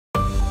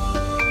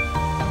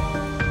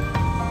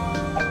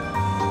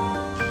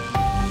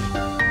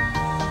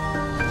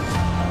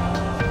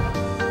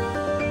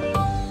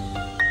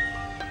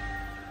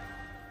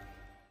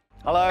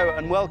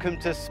and welcome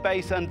to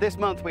space. And this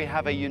month we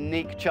have a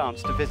unique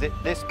chance to visit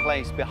this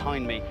place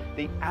behind me,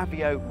 the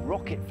Avio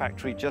rocket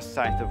factory just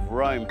south of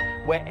Rome,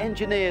 where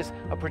engineers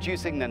are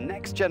producing the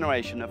next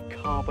generation of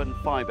carbon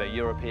fibre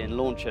European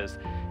launchers.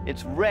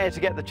 It's rare to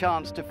get the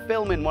chance to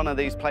film in one of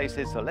these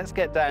places, so let's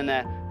get down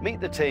there,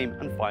 meet the team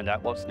and find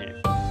out what's new.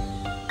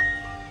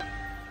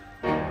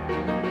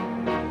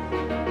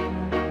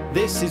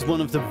 This is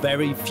one of the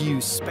very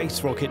few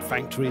space rocket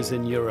factories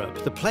in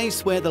Europe, the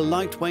place where the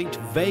lightweight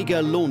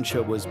Vega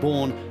launcher was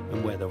born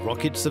and where the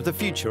rockets of the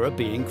future are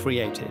being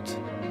created.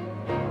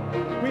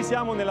 This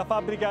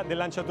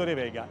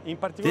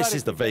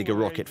is the Vega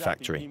rocket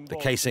factory. The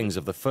casings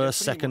of the first,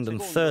 second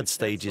and third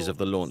stages of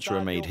the launcher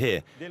are made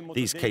here.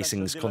 These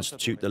casings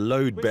constitute the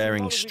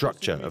load-bearing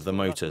structure of the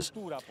motors.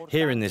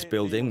 Here in this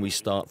building we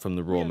start from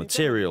the raw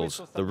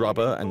materials. The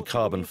rubber and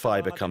carbon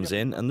fibre comes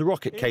in and the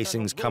rocket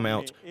casings come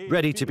out,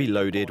 ready to be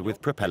loaded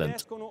with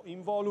propellant.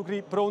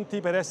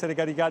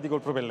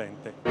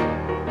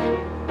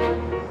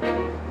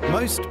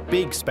 Most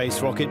big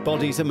space rocket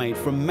bodies are made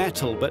from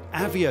metal, but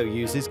Avio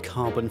uses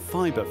carbon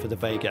fibre for the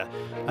Vega,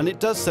 and it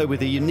does so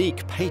with a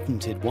unique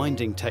patented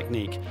winding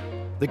technique.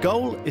 The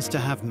goal is to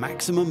have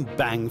maximum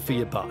bang for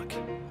your buck.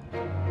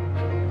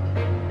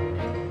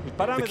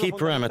 The key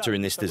parameter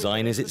in this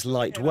design is its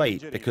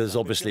lightweight, because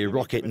obviously a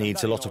rocket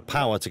needs a lot of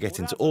power to get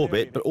into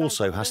orbit, but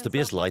also has to be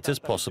as light as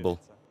possible.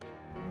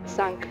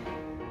 5,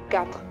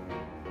 4,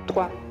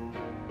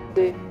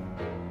 3, 2,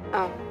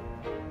 1,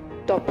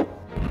 top.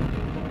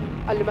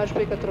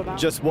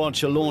 Just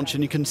watch a launch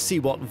and you can see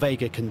what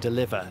Vega can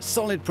deliver.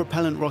 Solid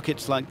propellant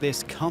rockets like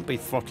this can't be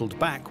throttled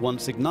back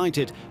once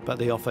ignited, but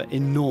they offer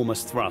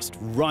enormous thrust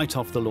right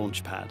off the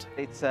launch pad.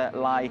 It's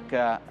like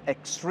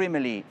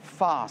extremely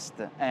fast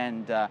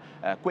and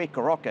quick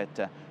rocket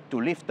to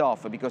lift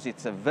off because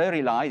it's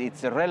very light.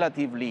 It's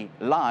relatively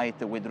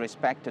light with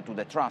respect to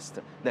the thrust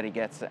that it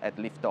gets at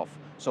liftoff.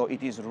 So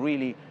it is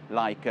really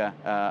like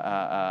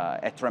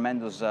a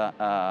tremendous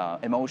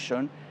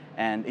emotion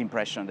and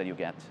impression that you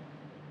get.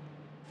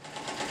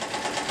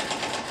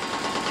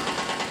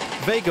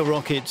 Vega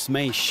rockets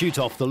may shoot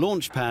off the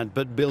launch pad,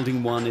 but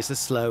building one is a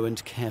slow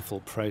and careful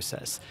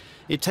process.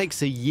 It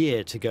takes a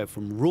year to go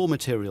from raw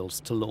materials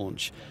to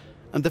launch.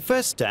 And the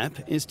first step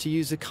is to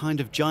use a kind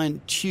of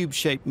giant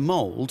tube-shaped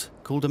mould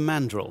called a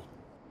mandrel.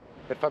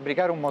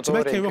 To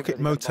make a rocket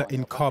motor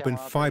in carbon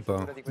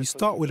fibre, you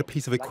start with a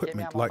piece of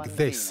equipment like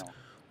this.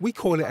 We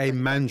call it a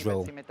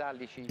mandrel.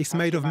 It's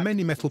made of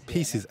many metal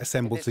pieces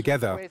assembled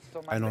together,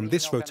 and on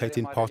this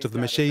rotating part of the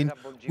machine,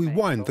 we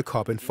wind the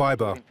carbon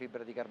fibre.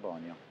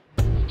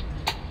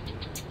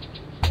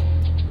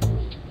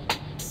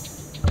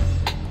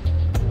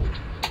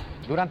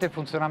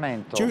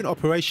 During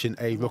operation,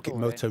 a rocket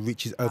motor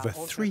reaches over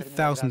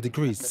 3,000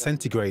 degrees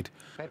centigrade.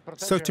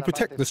 So to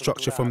protect the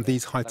structure from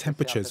these high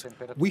temperatures,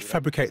 we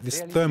fabricate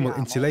this thermal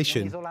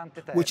insulation,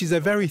 which is a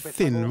very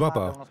thin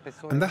rubber,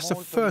 and that's the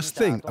first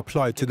thing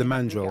applied to the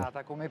mandrel.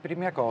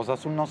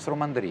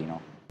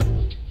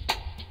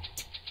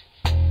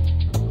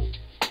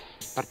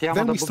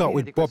 Then we start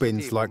with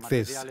bobbins like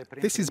this.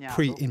 This is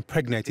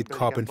pre-impregnated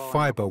carbon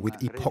fibre with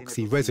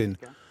epoxy resin,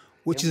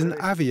 which is an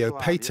Avio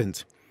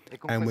patent.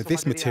 And with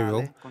this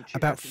material,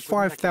 about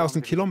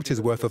 5,000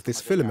 kilometers worth of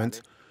this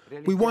filament,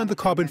 we wind the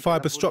carbon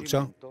fibre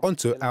structure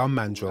onto our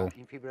mandrel.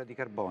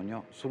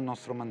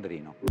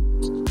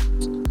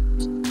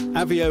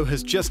 Avio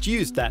has just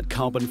used that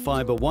carbon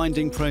fibre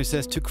winding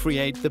process to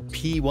create the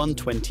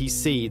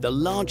P120C, the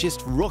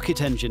largest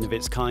rocket engine of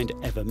its kind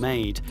ever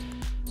made.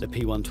 The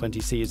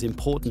P120C is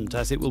important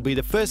as it will be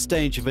the first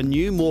stage of a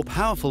new, more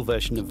powerful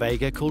version of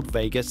Vega called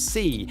Vega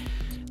C.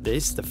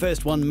 This, the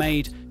first one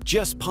made,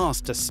 just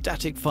passed a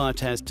static fire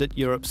test at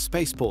Europe's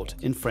spaceport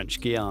in French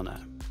Guiana.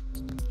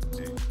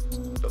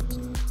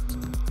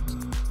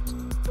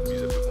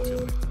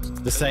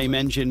 The same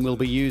engine will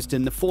be used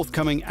in the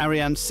forthcoming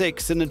Ariane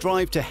 6 in a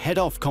drive to head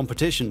off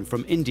competition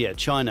from India,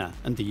 China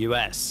and the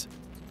US.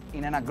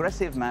 In an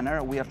aggressive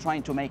manner, we are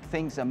trying to make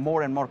things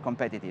more and more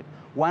competitive.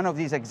 One of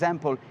these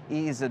examples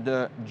is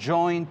the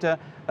joint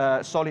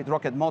solid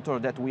rocket motor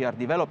that we are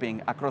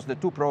developing across the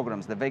two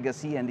programs, the Vega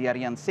C and the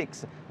Ariane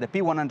 6, the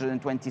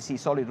P120C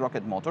solid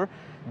rocket motor,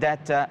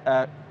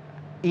 that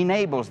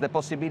enables the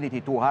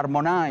possibility to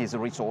harmonize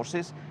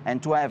resources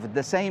and to have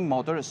the same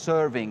motor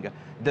serving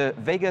the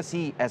Vega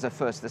C as a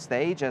first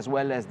stage, as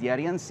well as the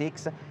Ariane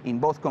 6 in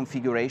both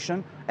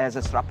configurations as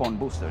a strap-on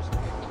boosters.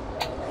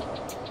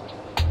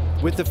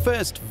 With the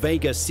first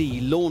Vega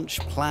C launch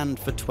planned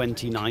for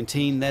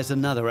 2019, there's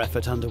another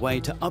effort underway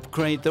to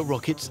upgrade the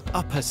rocket's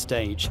upper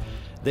stage.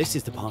 This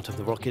is the part of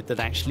the rocket that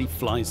actually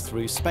flies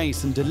through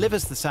space and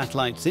delivers the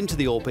satellites into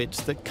the orbits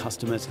that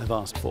customers have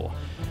asked for.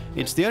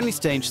 It's the only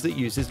stage that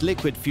uses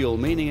liquid fuel,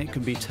 meaning it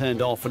can be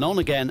turned off and on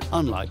again,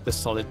 unlike the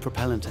solid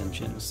propellant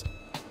engines.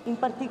 In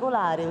particular,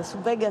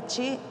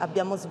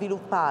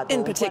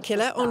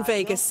 on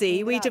Vega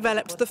C, we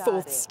developed the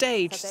fourth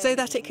stage so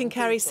that it can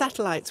carry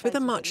satellites with a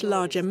much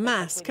larger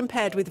mass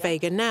compared with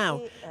Vega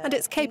now, and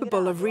it's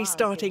capable of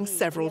restarting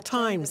several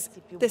times.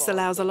 This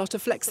allows a lot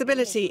of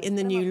flexibility in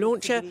the new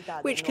launcher,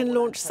 which can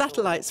launch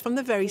satellites from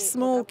the very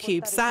small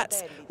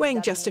CubeSats,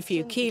 weighing just a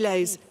few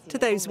kilos, to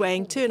those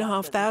weighing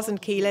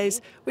 2,500 kilos,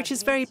 which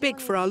is very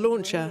big for our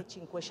launcher.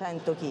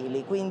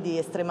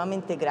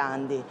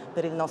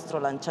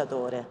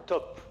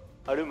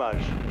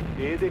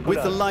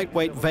 With the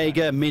lightweight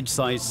Vega,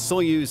 mid-sized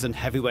Soyuz and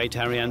heavyweight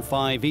Ariane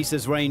 5,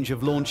 ESA's range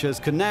of launchers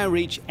can now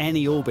reach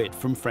any orbit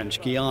from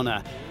French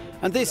Guiana.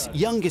 And this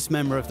youngest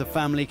member of the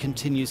family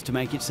continues to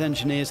make its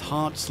engineers'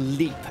 hearts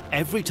leap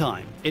every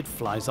time it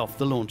flies off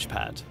the launch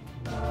pad.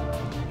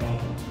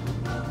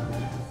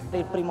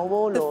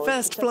 The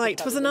first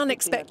flight was an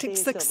unexpected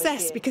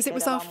success because it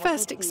was our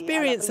first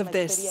experience of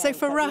this. So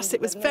for us, it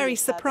was very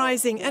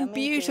surprising and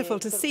beautiful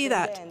to see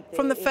that.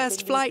 From the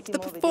first flight, the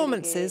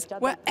performances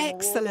were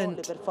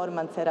excellent.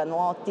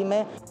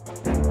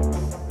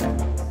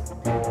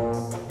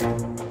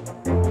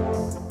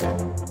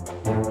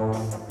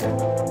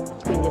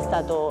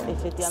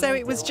 So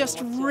it was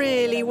just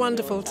really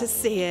wonderful to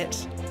see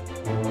it.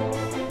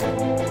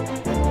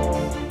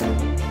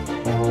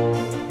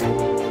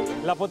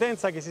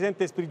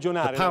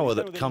 The power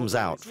that comes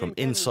out from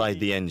inside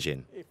the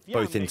engine,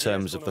 both in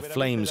terms of the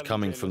flames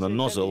coming from the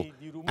nozzle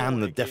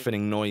and the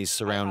deafening noise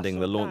surrounding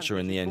the launcher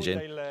and the engine,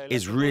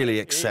 is really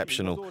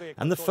exceptional.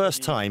 And the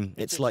first time,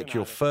 it's like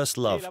your first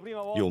love.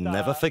 You'll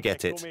never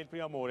forget it.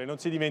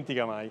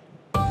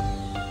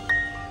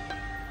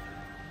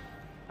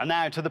 And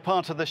now to the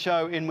part of the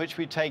show in which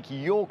we take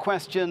your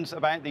questions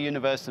about the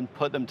universe and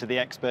put them to the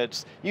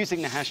experts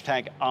using the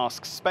hashtag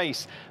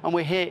 #AskSpace. And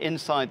we're here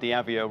inside the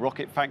Avio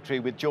rocket factory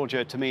with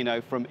Giorgio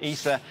Tomino from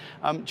ESA.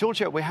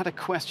 Giorgio, we had a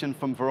question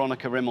from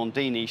Veronica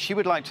Remondini. She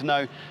would like to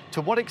know to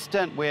what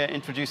extent we're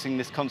introducing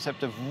this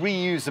concept of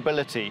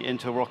reusability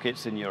into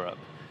rockets in Europe.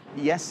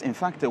 Yes, in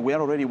fact, we are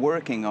already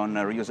working on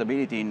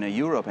reusability in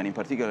Europe and in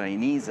particular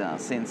in ESA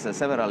since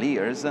several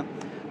years.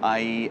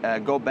 I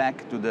go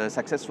back to the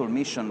successful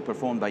mission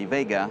performed by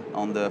Vega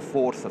on the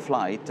fourth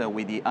flight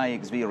with the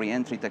IXV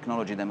re-entry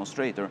technology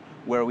demonstrator,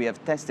 where we have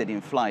tested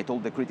in flight all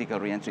the critical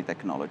re-entry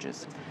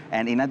technologies.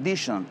 And in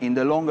addition, in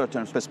the longer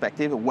term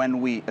perspective, when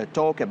we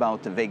talk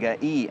about Vega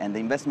E and the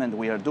investment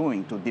we are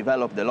doing to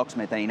develop the LOX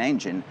methane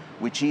engine,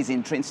 which is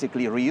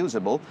intrinsically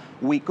reusable,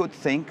 we could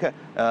think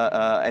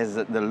as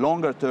the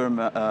longer term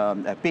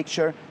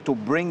picture to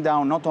bring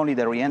down not only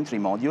the re-entry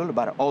module,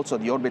 but also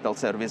the orbital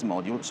service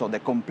module, so the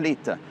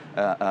complete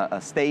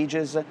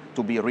stages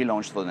to be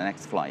relaunched for the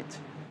next flight.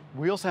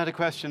 We also had a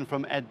question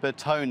from Ed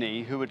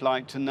Bertoni, who would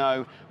like to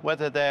know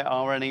whether there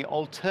are any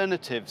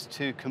alternatives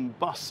to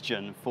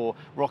combustion for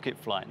rocket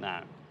flight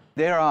now.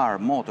 There are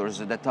motors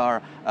that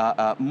are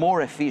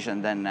more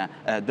efficient than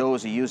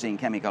those using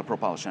chemical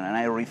propulsion, and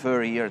I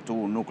refer here to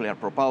nuclear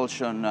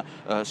propulsion,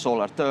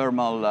 solar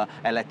thermal,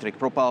 electric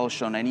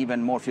propulsion, and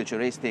even more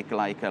futuristic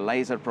like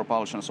laser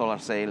propulsion, solar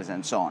sails,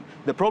 and so on.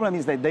 The problem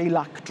is that they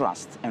lack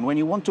thrust, and when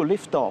you want to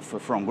lift off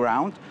from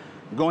ground,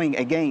 going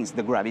against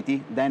the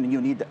gravity, then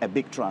you need a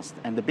big thrust,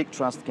 and the big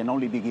thrust can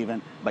only be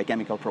given by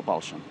chemical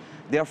propulsion.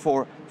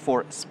 Therefore,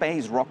 for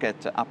space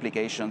rocket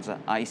applications,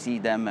 I see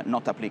them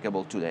not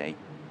applicable today.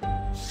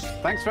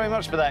 Thanks very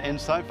much for that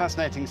insight.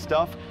 Fascinating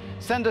stuff.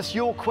 Send us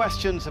your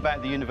questions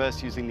about the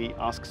universe using the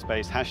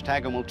 #AskSpace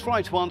hashtag, and we'll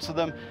try to answer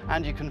them.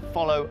 And you can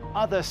follow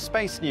other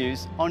space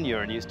news on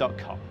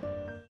Euronews.com.